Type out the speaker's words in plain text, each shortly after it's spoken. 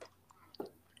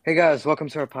Hey guys, welcome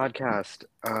to our podcast.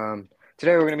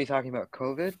 Today we're going to be talking about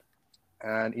COVID,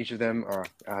 and each of them are,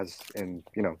 as in,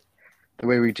 the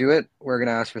way we do it, we're going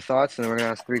to ask for thoughts, and then we're going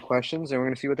to ask three questions, and we're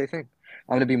going to see what they think.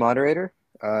 I'm going to be moderator.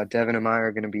 Devin and I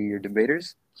are going to be your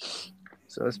debaters.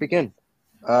 So let's begin.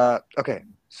 Okay,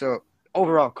 so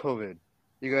overall COVID,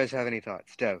 you guys have any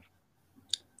thoughts? Dev?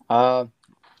 Uh,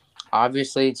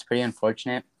 Obviously, it's pretty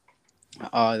unfortunate.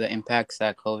 The impacts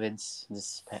that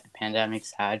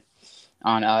pandemic's had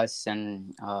on us,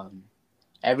 and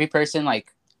every person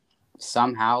like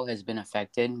somehow has been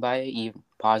affected by it, even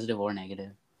positive or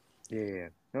negative. Yeah.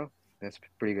 No, that's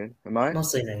pretty good. Am I?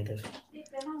 Mostly negative.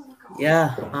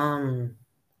 Yeah.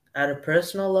 At a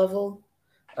personal level,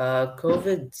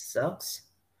 COVID sucks,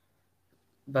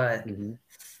 but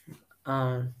Mm-hmm.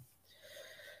 um,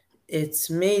 it's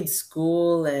made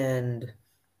school and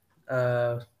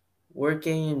uh,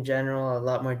 working in general a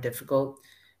lot more difficult.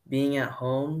 Being at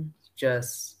home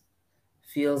just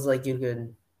feels like you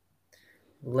could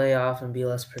lay off and be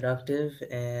less productive,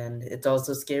 and it's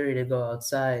also scary to go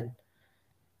outside.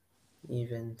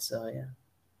 Even so, yeah.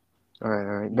 All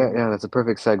right. Yeah, that's a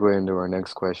perfect segue into our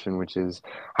next question, which is,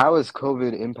 how has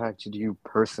COVID impacted you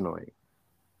personally?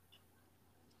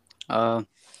 Uh,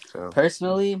 So,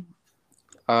 Personally,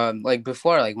 like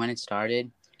before, like when it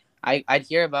started, I'd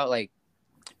hear about like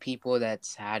people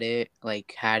that's had it,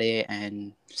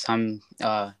 and some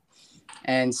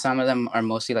of them are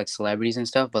mostly like celebrities and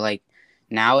stuff. But like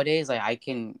nowadays, like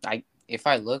I if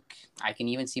I look, I can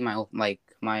even see my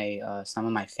some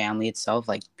of my family itself,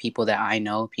 like people that I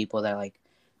know, people that like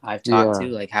I've talked yeah,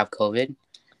 to, like have COVID,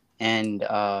 and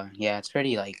yeah, it's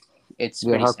yeah,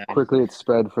 pretty how sad. quickly it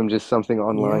spread from just something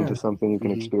online to Yeah. something you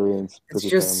can Hmm. experience with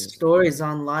It's your just family. stories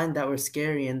online that were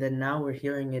scary, and then now we're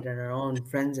hearing it in our own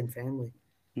friends and family.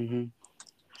 Hmm.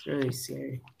 It's really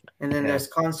scary. And then Yeah, there's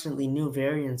constantly new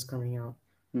variants coming out.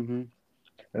 Hmm.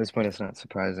 at this point, it's not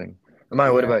surprising.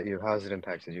 Amaya, what Yeah. about you? How has it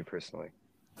impacted you personally?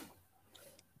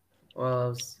 Well, I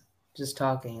was just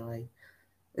talking, like,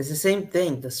 it's the same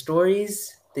thing. The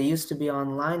stories, they used to be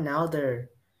online, now they're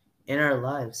in our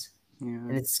lives. Yeah.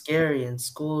 And it's scary. In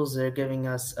schools, they're giving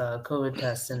us COVID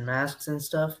tests and masks and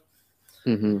stuff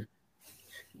Mm-hmm.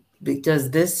 because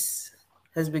this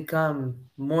has become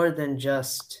more than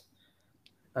just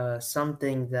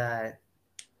something that,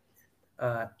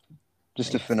 uh,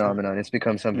 Just a like, some, phenomenon. It's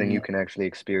become something Hmm. you can actually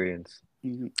experience.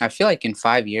 I feel like in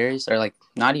 5 years, or like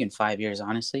not even 5 years,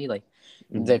 honestly, like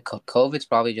Hmm. COVID's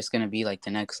probably just gonna be like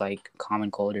the next like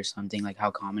common cold or something, like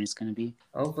how common it's gonna be.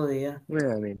 hopefully, yeah.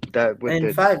 Yeah, I mean, that with In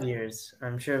its, 5 years,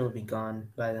 I'm sure it'll be gone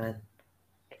by then.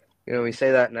 we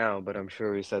say that now, but I'm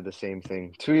sure we said the same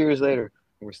thing 2 years later.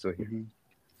 We're still here.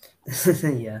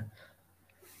 Hmm. Yeah.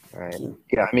 All right.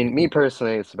 Yeah, I mean, me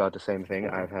personally, it's about the same thing.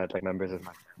 I've had like members of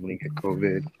my family get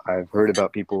COVID. I've heard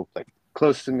about people like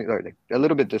close to me, or like a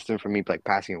little bit distant from me, like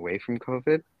passing away from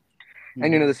COVID.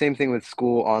 And Hmm. the same thing with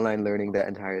school, online learning, that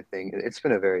entire thing. It's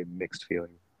been a very mixed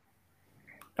feeling.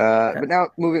 But now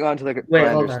moving on to like a Wait,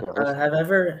 grander hold on. scale. Let's, Have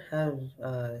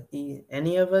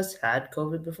any of us had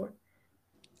COVID before?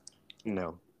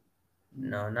 no,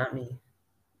 No, not me.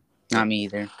 Not no, me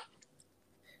either.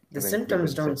 The I think we've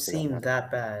symptoms been don't safe for that seem matter.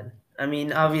 that bad. I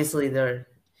mean, obviously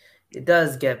it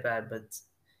does get bad, but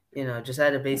just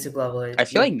at a basic level, I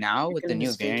feel like now you with the can new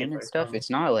mistake variant it and for stuff, trauma. it's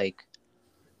not like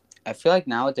I feel like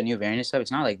now with the new variant and stuff,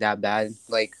 it's not like that bad.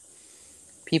 Like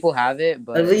people have it, At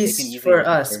but it can least easily for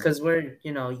us, recover. because we're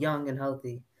young and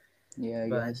healthy. Yeah, I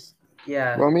But guess.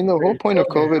 yeah, Well, I mean, the for whole point of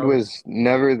children and COVID elders, was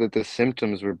never that the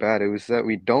symptoms were bad. It was that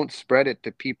we don't spread it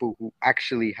to people who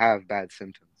actually have bad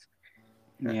symptoms.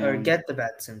 or Yeah. get the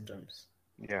bad symptoms.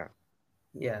 Yeah.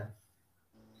 Yeah,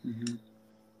 Hmm.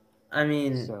 I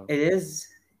mean, So, it is.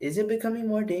 Is it becoming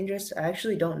more dangerous? I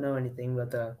actually don't know anything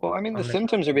about the well, I mean, the Omicron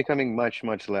symptoms are yet. becoming much,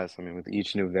 much less. I mean, with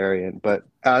each new variant, but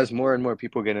as more and more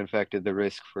people get infected, the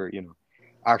risk for,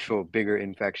 actual bigger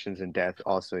infections and death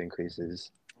also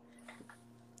increases.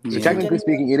 So Is it Yeah. technically getting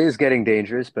speaking, it worse? is getting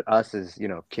dangerous, but us as,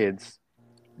 kids,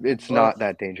 it's Well, not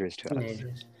that dangerous to us.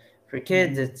 teenagers. For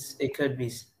kids, Hmm. it could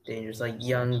be dangerous, like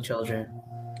young children.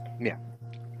 Yeah.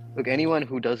 Look, anyone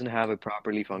who doesn't have a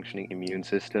properly functioning immune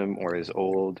system or is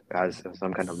old, has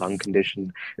some kind of lung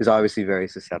condition, is obviously very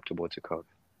susceptible to COVID.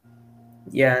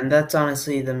 Yeah, and that's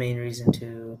honestly the main reason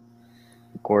to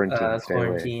Quarantine, stay away.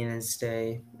 quarantine and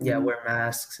stay. Yeah, Hmm. wear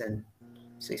masks and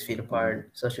 6 feet Hmm. apart,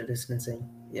 social distancing.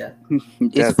 Yeah.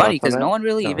 It's Dev, funny thoughts on because no that? one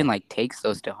really even No. like takes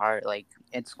those to heart, like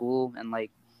at school and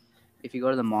like if you go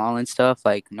to the mall and stuff.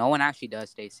 Like no one actually does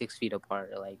stay 6 feet apart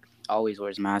or like always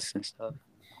wears masks and stuff.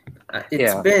 It's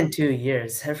Yeah. been 2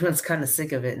 years. Everyone's kind of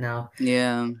sick of it now.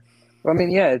 Yeah. I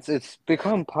mean, yeah, it's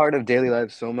become part of daily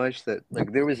life so much that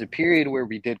like there was a period where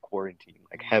we did quarantine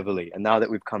like heavily, and now that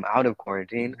we've come out of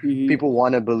quarantine, Mm-hmm. people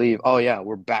want to believe, oh yeah,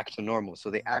 we're back to normal,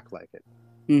 so they act like it.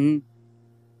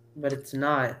 Mm-hmm. But it's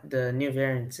not. The new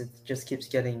variants, it just keeps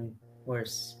getting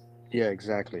worse. Yeah,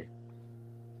 exactly.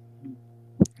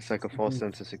 It's like a false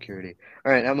sense of security.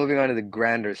 All right, now moving on to the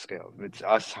grander scale. It's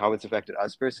us, how it's affected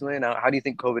us personally. Now, how do you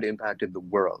think COVID impacted the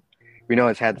world? We know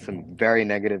it's had some very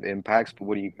negative impacts, but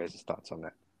what are you guys' thoughts on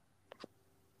that?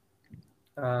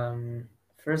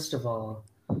 First of all,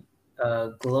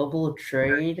 global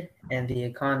trade and the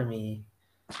economy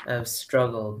have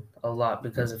struggled a lot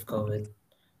because of COVID to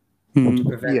Mm-hmm.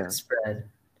 prevent the Yeah, spread.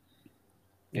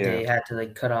 yeah, They had to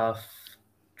like cut off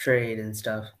trade and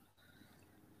stuff.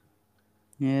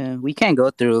 Yeah, we can't go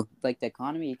through like the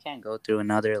economy. You can't go through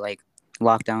another like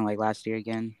lockdown like last year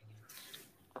again.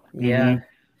 mm-hmm. Yeah,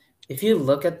 if you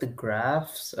look at the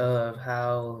graphs of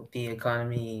how the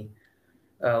economy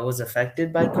was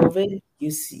affected by COVID,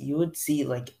 you would see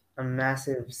like a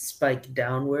massive spike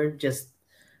downward just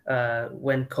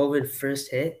when COVID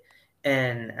first hit,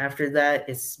 and after that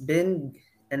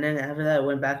and then after that it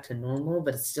went back to normal,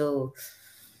 but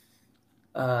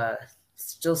uh,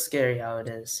 still scary how it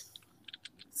is.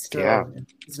 Yeah, Still,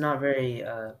 it's not very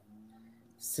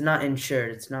it's not insured.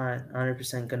 It's not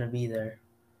 100% gonna be there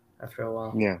after a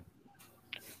while. yeah.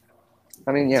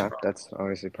 I mean, It's yeah, that's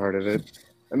obviously part of it.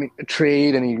 I mean,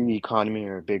 trade and the economy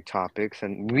are big topics,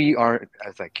 and we aren't,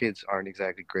 as like kids, aren't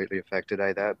exactly greatly affected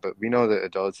by that. But we know that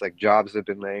adults, like jobs have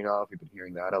been laying off. We've been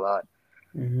hearing that a lot,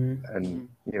 hmm and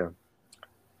Mm-hmm. you know,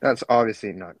 that's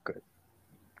obviously not good.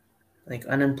 Like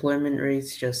unemployment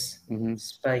rates just Hmm.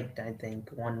 spiked, I think,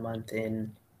 1 month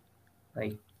in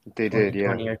like They did,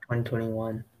 yeah. 2020 or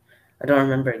 2021. I don't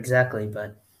remember exactly,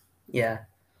 but yeah.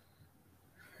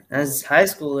 As high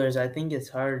schoolers, I think it's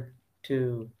hard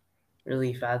to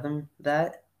really fathom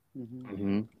that. Mm-hmm.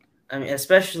 Hmm. I mean,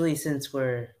 especially since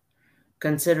we're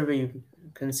considerably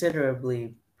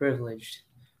privileged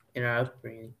in our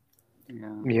upbringing.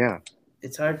 Yeah. Yeah,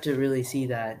 It's hard to really see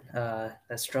that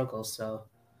struggle. So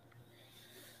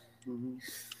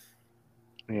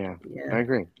Mm-hmm. yeah, I yeah.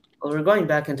 agree. Well, we're going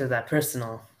back into that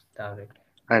personal topic.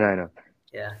 I know.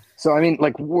 Yeah. So, I mean,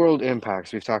 like world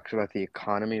impacts, we've talked about the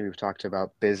economy, we've talked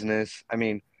about business. I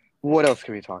mean, what else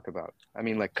can we talk about? I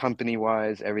mean, like company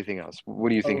wise, everything else. What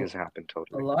do you think A, has happened a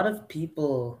totally? lot of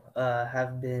people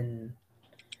have been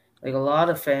like a lot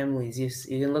of families. You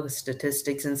can look at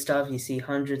statistics and stuff. You see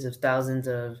hundreds of thousands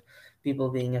of people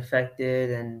being affected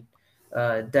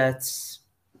and deaths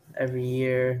every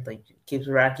year. Like it keeps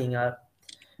racking up.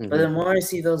 But Hmm. the more I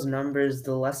see those numbers,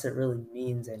 the less it really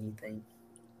means anything.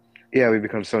 Yeah, we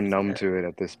become so numb to it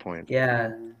at this point. Yeah,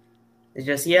 Yeah. it's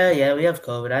just yeah, we have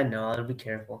COVID. I know. I'll be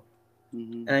careful.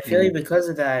 Mm-hmm. And I feel like Hmm. because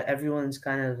of that, everyone's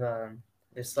kind of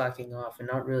is slacking off and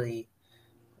not really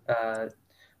uh,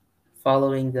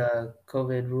 following the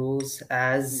COVID rules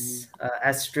Mm-hmm.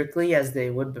 as strictly as they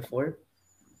would before.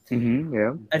 Hmm.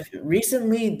 Yeah.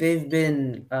 Recently they've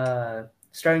been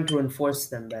starting to enforce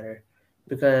them better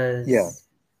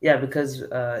Yeah. because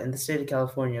in the state of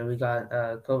California we got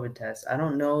COVID tests. I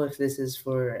don't know if this is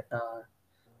for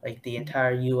like the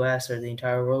entire U.S. or the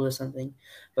entire world or something,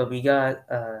 but we got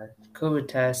COVID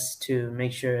tests to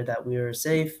make sure that we were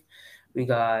safe. We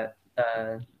got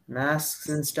masks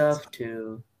and stuff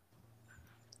to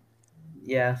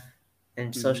yeah,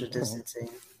 and Mm-hmm. social distancing.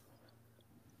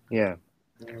 Yeah.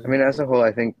 I mean, Mhm. as a whole,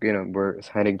 I think, we're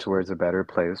heading towards a better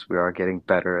place. We are getting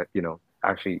better at,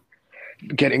 actually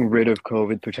getting rid of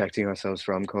COVID, protecting ourselves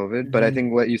from COVID. But I Mhm.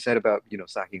 think what you said about,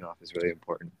 slacking off is really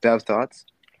important. Bev, thoughts?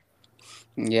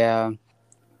 Yeah.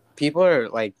 People are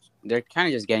like they're kind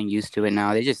of just getting used to it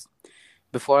now. They just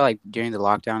before like during the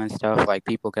lockdown and stuff, like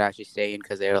people could actually stay in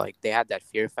because they were like they had that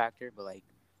fear factor. But like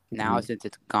now Hmm. since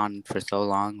it's gone for so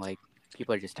long, like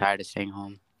people are just tired of staying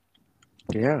home.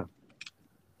 Yeah.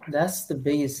 That's the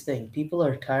biggest thing. People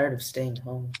are tired of staying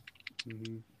home.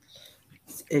 Mm-hmm.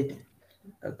 It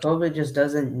COVID just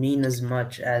doesn't mean as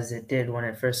much as it did when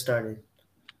it first started.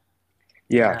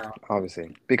 Yeah, Now,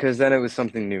 obviously. Because then it was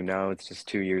something new. Now it's just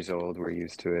 2 years old. We're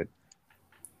used to it.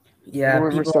 yeah,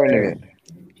 We're starting to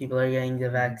get. people are getting the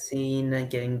vaccine, and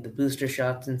getting the booster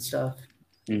shots and stuff.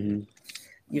 Hmm.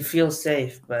 You feel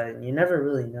safe, but you never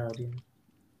really know, dude.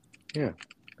 Yeah.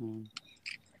 Mm-hmm.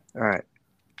 All right.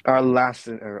 Our last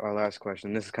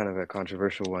question. This is kind of a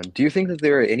controversial one. Do you think that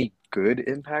there are any good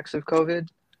impacts of COVID?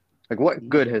 Like, what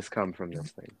good has come from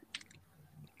this thing?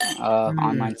 Hmm.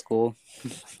 Online school.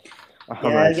 Yeah, I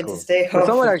Online get to school. stay But home.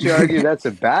 someone actually argued that's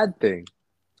a bad thing.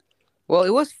 Well,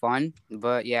 it was fun,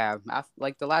 but yeah,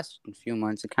 like the last few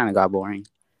months, it kind of got boring.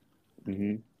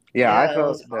 Hmm. Yeah, I Yeah, it felt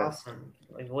was that awesome.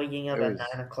 Like waking it up at was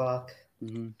 9 o'clock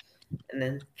Hmm. and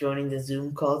then joining the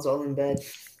Zoom calls all in bed.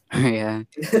 Yeah.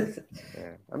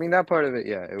 yeah. I mean that part of it,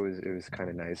 yeah, it was kind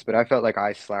of nice, but I felt like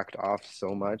I slacked off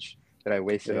so much that I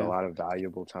wasted a Yeah. lot of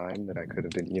valuable time that I could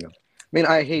have been.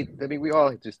 I mean we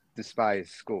all just despise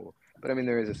school, but I mean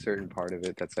there is a certain part of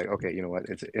it that's like, okay, you know what?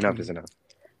 It's enough is Mhm. enough.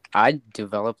 I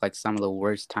developed like some of the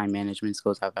worst time management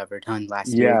skills I've ever done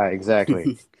last year. Yeah,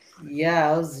 exactly.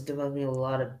 Yeah, I was developing a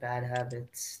lot of bad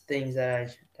habits, things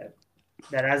that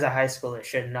as a high schooler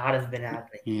should not have been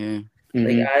happening. Yeah.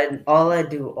 Like Hmm. all I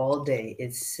do all day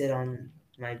is sit on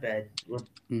my bed with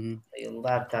Hmm. like a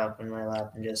laptop in my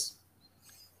lap and just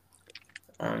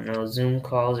I don't know, Zoom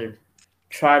calls or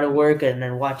try to work and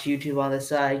then watch YouTube on the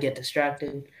side, get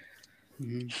distracted.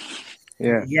 Hmm.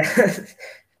 Yeah. Yeah.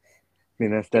 I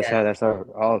mean Yeah. that's how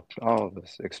all of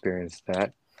us experienced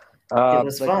that. It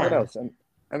was Like what fun. else?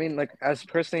 I mean, like as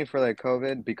personally for like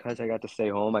COVID, because I got to stay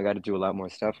home, I got to do a lot more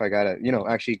stuff. I got to,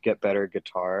 actually get better at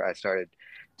guitar. I started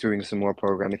doing some more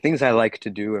programming, things I like to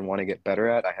do and want to get better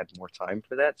at. I had more time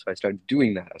for that, so I started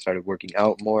doing that. I started working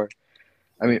out more.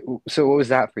 I mean, so what was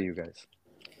that for you guys?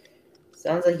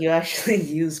 Sounds like you actually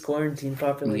use quarantine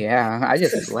properly. Yeah. I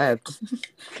just slept.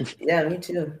 Yeah, me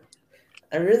too.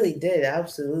 I really did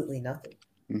absolutely nothing.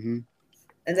 Hmm.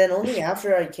 And then only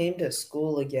after I came to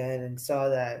school again and saw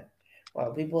that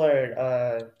wow, people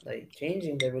are like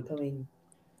changing, they're becoming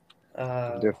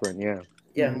uh Different, yeah.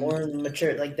 yeah, Hmm. more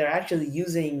mature. Like they're actually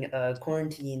using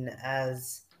quarantine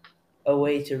as a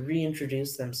way to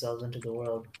reintroduce themselves into the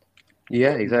world.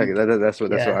 Yeah, exactly. That's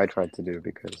what Yeah. I tried to do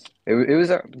because it was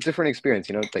a different experience.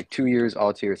 It's like 2 years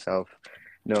all to yourself.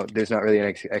 No, there's not really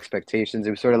any expectations.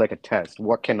 It was sort of like a test.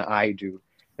 What can I do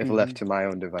if Hmm. left to my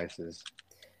own devices?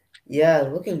 Yeah,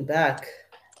 looking back,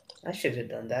 I should have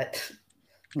done that.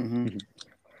 Hmm.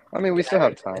 I mean, we Yeah, still I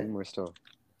have regret time. We're still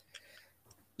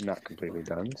not completely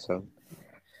done. So,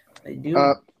 it. I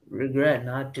uh, do regret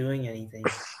not doing anything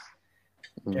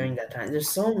mm, during that time. There's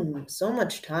so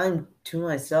much time to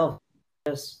myself.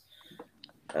 Just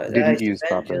that I didn't use spent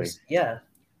properly. just yeah,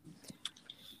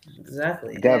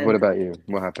 exactly. Dev, what And about you?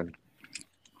 What happened?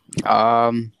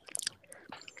 Um.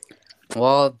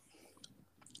 Well,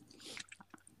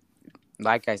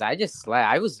 like guys, I just slept.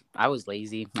 I was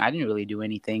lazy. I didn't really do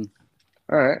anything.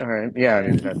 All right, all right. Yeah, I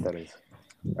yeah, mean that is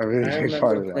a really I big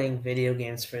part remember of that. playing video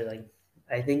games for like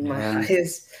I think my Yeah.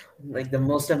 highest like the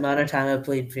most amount of time I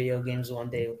played video games one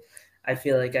day. I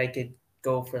feel like I could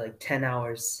go for like 10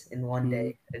 hours in one Hmm.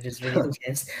 day at just video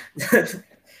games.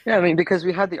 Yeah, I mean, because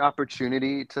we had the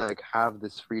opportunity to like have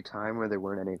this free time where there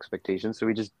weren't any expectations, so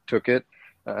we just took it.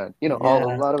 A Yeah,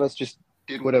 lot of us just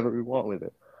did whatever we want with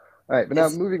it. All right, but now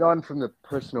it's moving on from the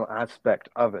personal aspect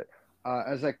of it,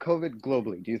 as like COVID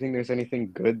globally, do you think there's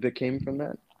anything good that came from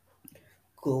that?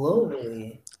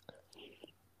 globally.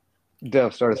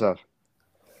 Dev, start us off.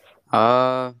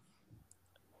 Uh.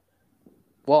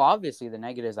 Well, obviously the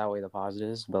negatives outweigh the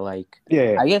positives, but like,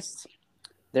 Yeah, I guess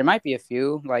there might be a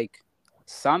few like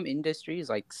some industries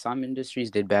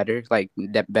did better, like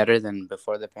better than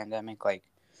before the pandemic, like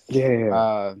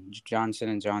yeah. Johnson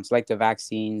and Johnson, like the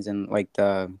vaccines and like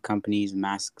the companies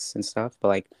masks and stuff. But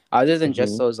like other than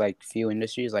just Hmm. those like few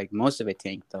industries, like most of it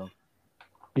tanked though.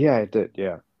 Yeah, it did.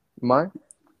 Yeah, mine.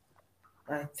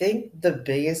 I think the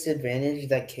biggest advantage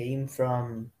that came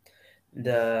from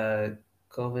the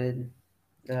COVID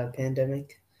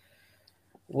pandemic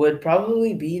would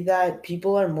probably be that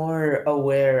people are more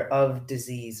aware of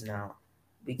disease now.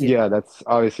 Because Yeah, that's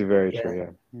obviously very yeah, true. Yeah.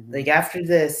 Hmm. like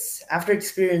after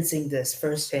experiencing this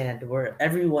firsthand, where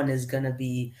everyone is gonna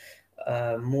be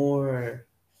more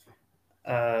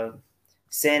uh,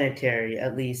 sanitary,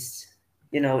 at least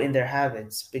in their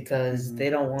habits, because Hmm. they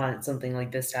don't want something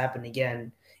like this to happen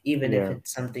again, even if Yeah.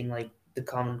 it's something like the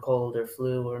common cold or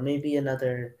flu or maybe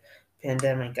another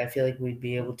pandemic. I feel like we'd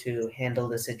be able to handle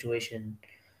the situation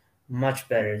much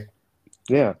better.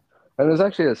 Yeah. And there's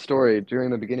actually a story during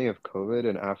the beginning of COVID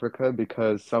in Africa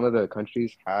because some of the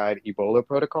countries had Ebola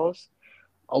protocols.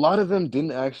 A lot of them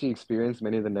didn't actually experience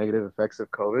many of the negative effects of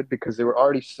COVID because they were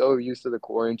already so used to the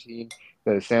quarantine,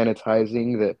 the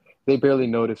sanitizing, that they barely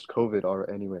noticed COVID or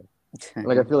anyway.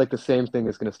 Like I feel like the same thing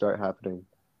is going to start happening.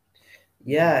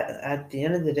 Yeah, at the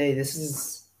end of the day, this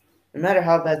is no matter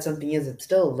how bad something is, it's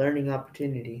still a learning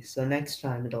opportunity. So next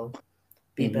time it'll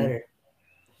be Hmm. better.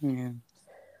 Yeah.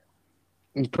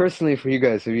 And personally, for you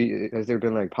guys, has there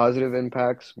been like positive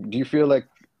impacts? Do you feel like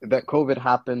that COVID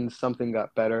happened, something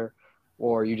got better,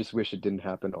 or you just wish it didn't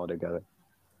happen altogether?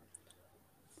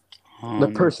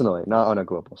 Like Um. personally, not on a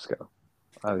global scale.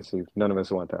 Obviously, none of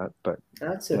us want that, but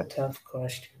That's a yeah. tough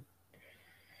question.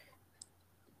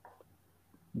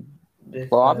 Well, because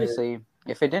obviously,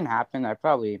 if it didn't happen, I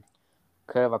probably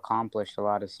could have accomplished a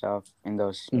lot of stuff in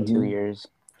those 2 years.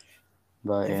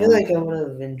 But I yeah, feel like I would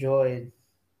have enjoyed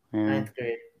yeah, ninth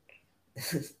grade.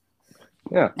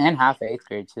 Yeah. and half eighth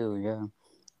grade too. Yeah.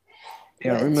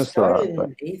 Yeah, Yeah, we it missed a started lot, but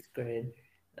in eighth grade.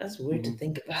 That's weird to Mhm.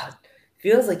 think about.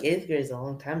 Feels like eighth grade is a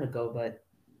long time ago, but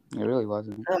It really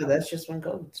wasn't. no, that's just when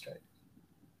COVID started.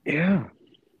 yeah.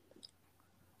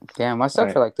 Damn, I All still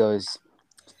right. feel like those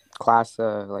class,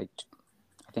 like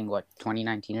I think what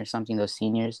 2019 or something. Those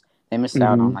seniors, they missed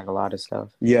out on like a lot of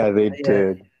stuff. Yeah, they Yeah,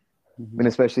 did. I mean,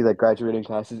 especially like graduating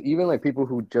classes, even like people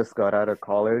who just got out of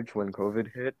college when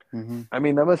COVID hit. Mm-hmm. I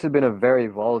mean, that must have been a very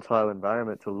volatile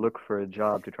environment to look for a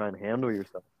job to try and handle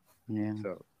yourself. Yeah.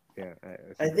 So, yeah, I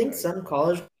I think sympathize. some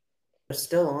colleges are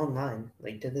still online,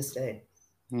 like to this day.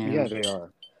 Yeah. Yeah, they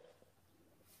are.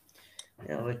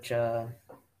 Which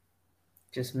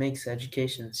just makes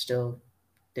education still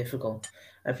difficult.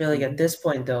 I feel like at this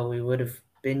point, though, we would have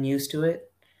been used to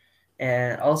it.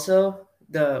 And also,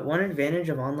 the one advantage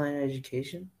of online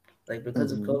education, like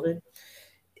because of Mm-hmm. COVID,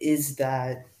 is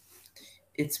that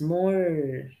it's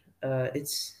more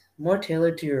it's more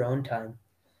tailored to your own time.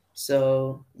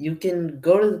 So you can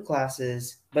go to the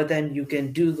classes, but then you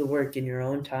can do the work in your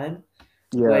own time.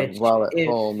 Yeah, Which while at if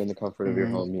home in the comfort of your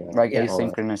Mm-hmm. home. Yeah, Like yeah, all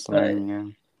that. asynchronous but learning. Yeah.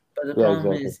 but the Yeah,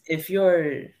 problem exactly. is if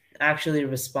you're actually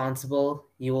responsible,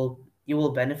 you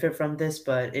will benefit from this.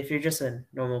 But if you're just a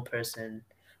normal person,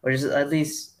 or just at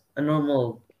least a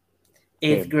normal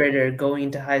eighth Kid. grader going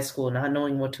into high school, not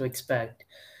knowing what to expect,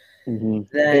 Mm-hmm.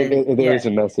 then There yeah, is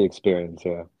a messy experience.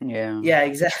 Yeah. Yeah. yeah,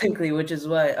 exactly, which is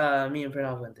what me and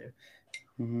Pranav went through.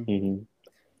 Mm-hmm. Mm-hmm.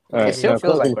 All It right. Because still Now,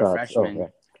 feels like closing we're thoughts. Oh, yeah.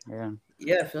 freshmen. Yeah.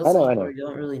 yeah, it I feels know. like I we know.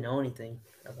 don't really know anything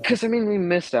about Because it. I mean, we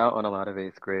missed out on a lot of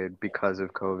eighth grade because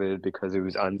of COVID, because it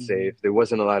was Mm-hmm. unsafe. There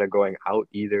wasn't a lot of going out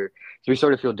either. So we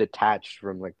sort of feel detached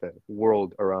from like the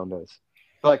world around us.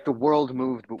 Like the world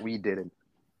moved, but we didn't.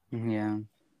 Yeah.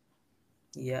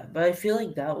 Yeah, but I feel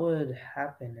like that would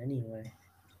happen anyway,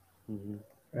 Mm-hmm.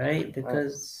 right?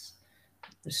 Because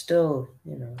we're still,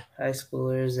 high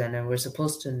schoolers, and then we're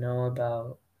supposed to know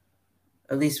about.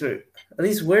 At least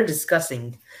we're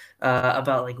discussing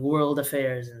about like world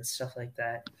affairs and stuff like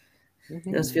that.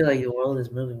 It does feel like the world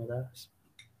is moving with us.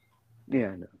 Yeah,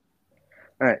 I know.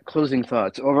 All right, closing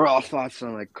thoughts. Overall thoughts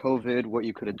on like COVID, what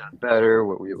you could have done better,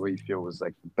 what you feel was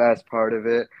like the best part of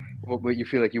it, what you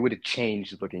feel like you would have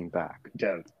changed looking back.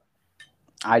 Dev.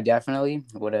 I definitely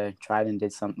would have tried and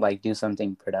do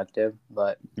something productive,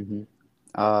 but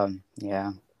Mm-hmm.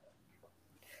 yeah.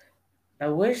 I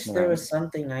wish All there right. was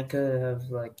something I could have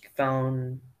like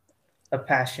found a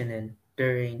passion in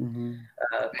during Mm-hmm.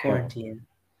 Yeah. quarantine.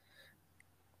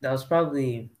 That was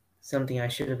probably something I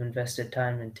should have invested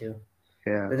time into.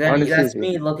 Yeah. But then Honestly, that's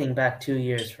me looking back 2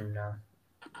 years from now.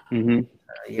 mm-hmm.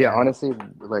 Yeah, Yeah. honestly,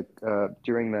 like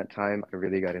during that time, I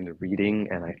really got into reading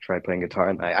and I tried playing guitar.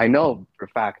 And I know for a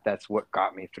fact that's what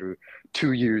got me through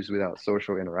 2 years without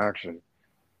social interaction.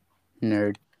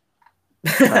 Nerd.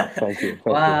 Thank you. Thank you.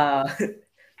 Wow.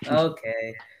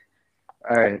 Okay.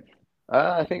 All right.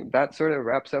 I think that sort of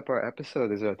wraps up our episode.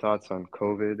 These are our thoughts on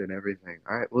COVID and everything.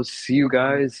 All right, we'll see you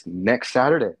guys next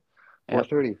Saturday, Yep.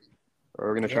 4:30.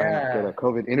 We're gonna try and get Yeah. a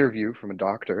COVID interview from a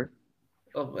doctor.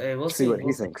 Oh, hey, we'll See see. what We'll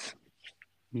he see. thinks.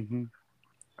 Mm-hmm.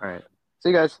 All right. See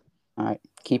you guys. All right.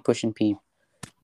 Keep pushing P.